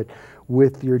produce, but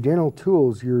with your dental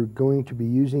tools, you're going to be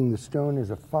using the stone as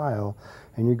a file,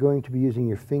 and you're going to be using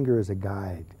your finger as a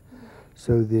guide,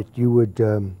 so that you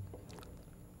would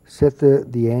set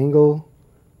the angle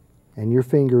and your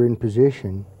finger in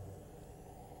position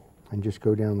and just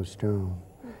go down the stone.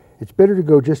 It's better to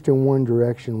go just in one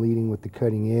direction, leading with the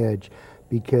cutting edge,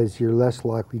 because you're less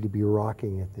likely to be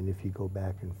rocking it than if you go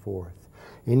back and forth.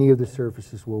 Any of the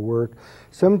surfaces will work.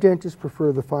 Some dentists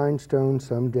prefer the fine stone,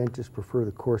 some dentists prefer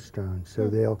the coarse stone, so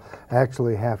they'll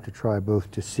actually have to try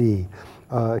both to see.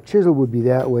 A chisel would be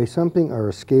that way, something, or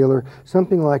a scaler,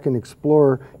 something like an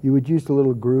Explorer, you would use the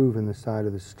little groove in the side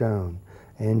of the stone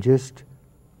and just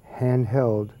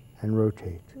handheld and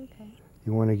rotate. Okay.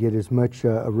 You want to get as much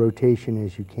a rotation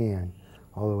as you can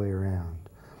all the way around.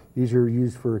 These are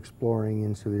used for exploring,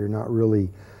 and so they're not really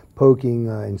poking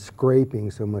and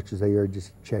scraping so much as they are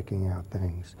just checking out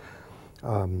things.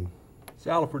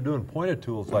 Sal, if we're doing pointed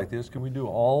tools like this, can we do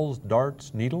awls,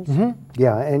 darts, needles?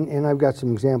 Yeah, and I've got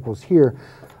some examples here.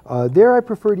 There I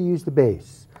prefer to use the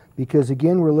base because,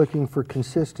 again, we're looking for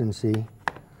consistency,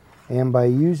 and by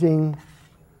using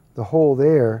the hole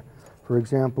there, for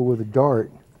example, with a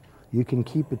dart, you can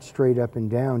keep it straight up and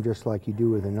down just like you do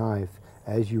with a knife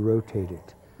as you rotate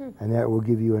it. And that will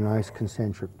give you a nice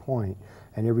concentric point.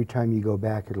 And every time you go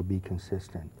back, it'll be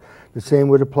consistent. The same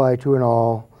would apply to an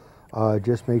awl.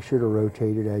 Just make sure to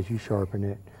rotate it as you sharpen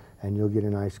it, and you'll get a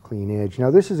nice clean edge. Now,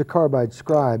 this is a carbide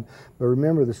scribe, but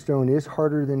remember the stone is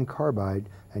harder than carbide,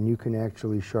 and you can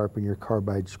actually sharpen your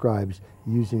carbide scribes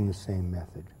using the same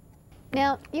method.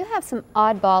 Now, you have some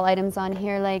oddball items on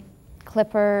here like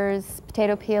clippers,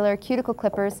 potato peeler, cuticle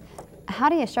clippers. How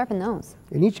do you sharpen those?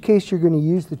 In each case, you're going to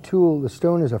use the tool, the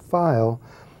stone as a file,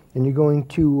 and you're going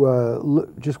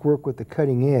to just work with the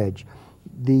cutting edge.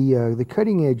 The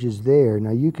cutting edge is there.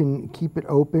 Now you can keep it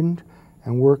opened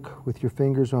and work with your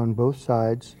fingers on both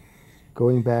sides,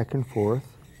 going back and forth,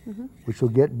 which will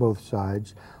get both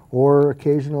sides. Or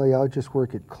occasionally I'll just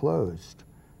work it closed.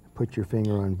 Put your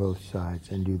finger on both sides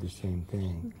and do the same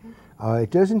thing.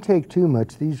 It doesn't take too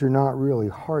much. These are not really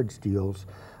hard steels.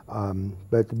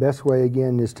 But the best way,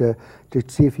 again, is to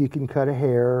see if you can cut a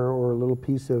hair or a little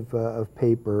piece of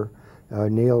paper.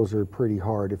 Nails are pretty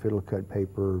hard. If it'll cut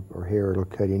paper or hair, it'll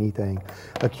cut anything.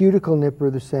 A cuticle nipper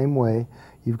the same way.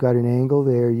 You've got an angle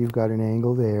there, you've got an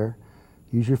angle there.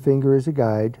 Use your finger as a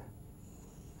guide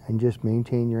and just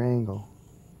maintain your angle.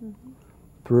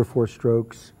 3 or 4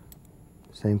 strokes.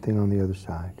 Same thing on the other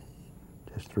side.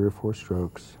 Just 3 or 4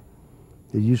 strokes.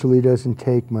 It usually doesn't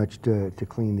take much to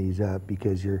clean these up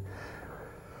because you're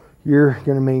going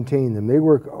to maintain them. They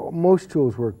work, most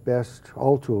tools work best,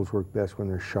 all tools work best when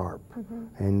they're sharp.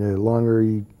 And the longer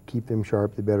you keep them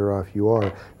sharp, the better off you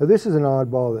are. Now this is an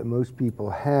oddball that most people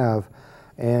have,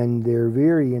 and they're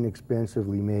very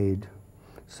inexpensively made.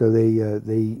 So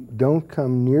they don't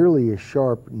come nearly as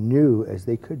sharp new as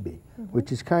they could be,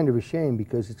 which is kind of a shame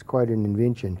because it's quite an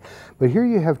invention. But here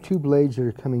you have 2 blades that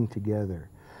are coming together.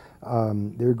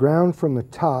 They're ground from the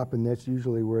top, and that's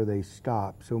usually where they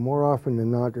stop. So more often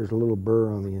than not, there's a little burr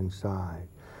on the inside.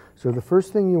 So the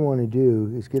first thing you want to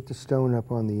do is get the stone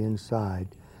up on the inside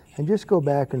and just go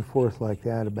back and forth like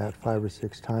that about 5 or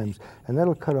 6 times, and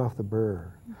that'll cut off the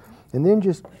burr. And then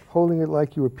just holding it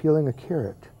like you were peeling a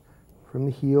carrot from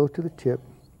the heel to the tip,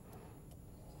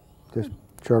 just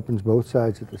sharpens both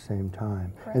sides at the same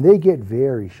time. And they get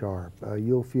very sharp.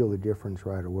 You'll feel the difference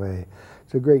right away.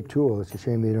 It's a great tool. It's a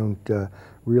shame they don't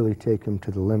really take them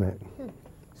to the limit.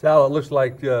 Sal, it looks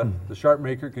like the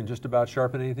Sharpmaker can just about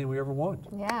sharpen anything we ever want.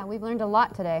 Yeah, we've learned a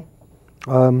lot today.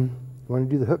 You want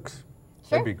to do the hooks?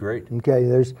 Sure. That'd be great. Okay,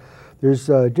 there's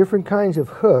different kinds of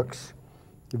hooks.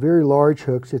 The very large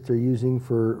hooks that they're using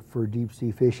for deep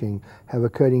sea fishing have a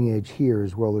cutting edge here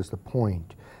as well as the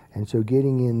point. And so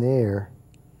getting in there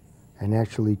and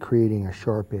actually creating a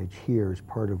sharp edge here is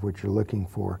part of what you're looking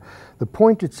for. The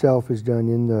point itself is done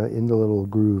in the little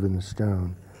groove in the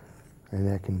stone, and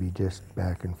that can be just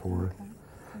back and forth.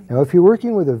 Now if you're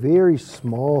working with a very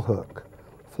small hook,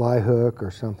 fly hook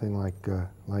or something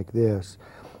like this,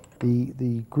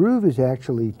 the groove is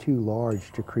actually too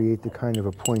large to create the kind of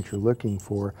a point you're looking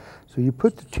for. So you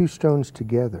put the 2 stones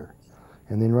together,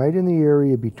 and then right in the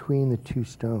area between the 2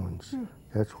 stones,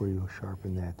 that's where you'll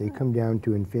sharpen that. They come down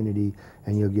to infinity,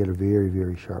 and you'll get a very,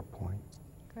 very sharp point.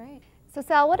 Great. So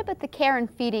Sal, what about the care and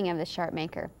feeding of the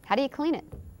Sharpmaker? How do you clean it?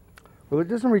 Well, it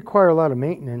doesn't require a lot of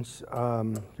maintenance.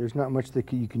 There's not much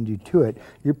that you can do to it.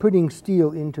 You're putting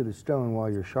steel into the stone while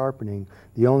you're sharpening.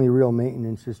 The only real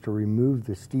maintenance is to remove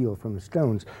the steel from the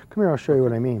stones. Come here, I'll show you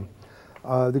what I mean.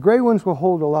 The gray ones will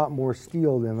hold a lot more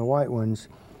steel than the white ones.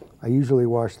 I usually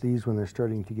wash these when they're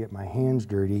starting to get my hands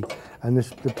dirty. And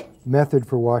the method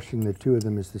for washing the 2 of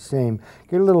them is the same.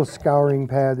 Get a little scouring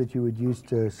pad that you would use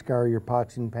to scour your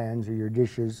pots and pans or your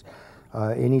dishes.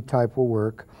 Any type will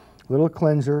work. Little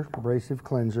cleanser, abrasive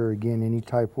cleanser, again, any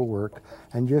type will work.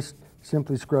 And just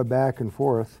simply scrub back and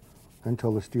forth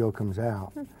until the steel comes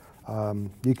out.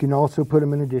 You can also put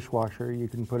them in a dishwasher. You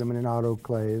can put them in an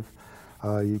autoclave.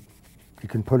 You You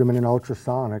can put them in an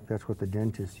ultrasonic. That's what the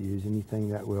dentists use. Anything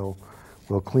that will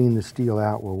clean the steel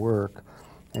out will work.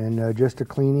 And just a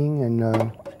cleaning,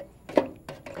 and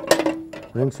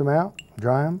rinse them out,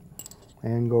 dry them,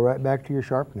 and go right back to your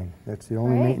sharpening. That's the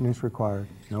only maintenance required.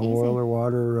 No oil or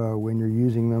water when you're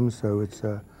using them, so it's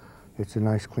a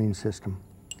nice clean system.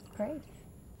 Great.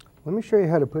 Let me show you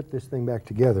how to put this thing back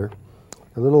together.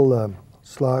 The little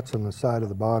slots on the side of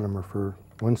the bottom are for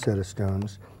one set of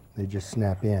stones. They just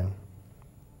snap in.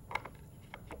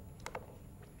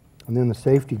 And then the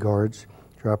safety guards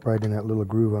drop right in that little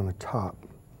groove on the top.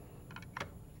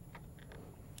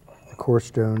 The core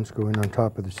stones go in on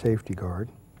top of the safety guard.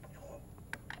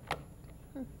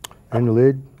 And the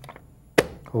lid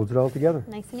holds it all together.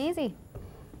 Nice and easy.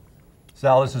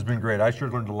 Sal, this has been great. I sure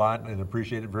learned a lot and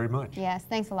appreciate it very much. Yes,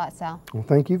 thanks a lot, Sal. Well,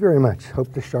 thank you very much.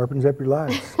 Hope this sharpens up your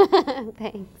lives.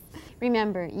 Thanks.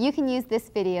 Remember, you can use this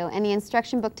video and the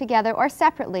instruction book together or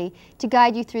separately to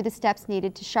guide you through the steps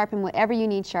needed to sharpen whatever you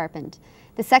need sharpened.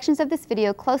 The sections of this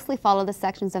video closely follow the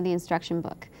sections of the instruction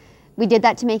book. We did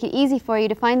that to make it easy for you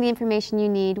to find the information you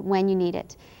need when you need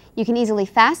it. You can easily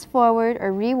fast forward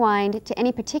or rewind to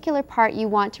any particular part you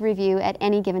want to review at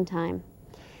any given time.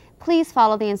 Please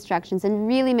follow the instructions and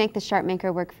really make the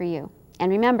Sharpmaker work for you.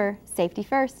 And remember, safety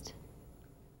first.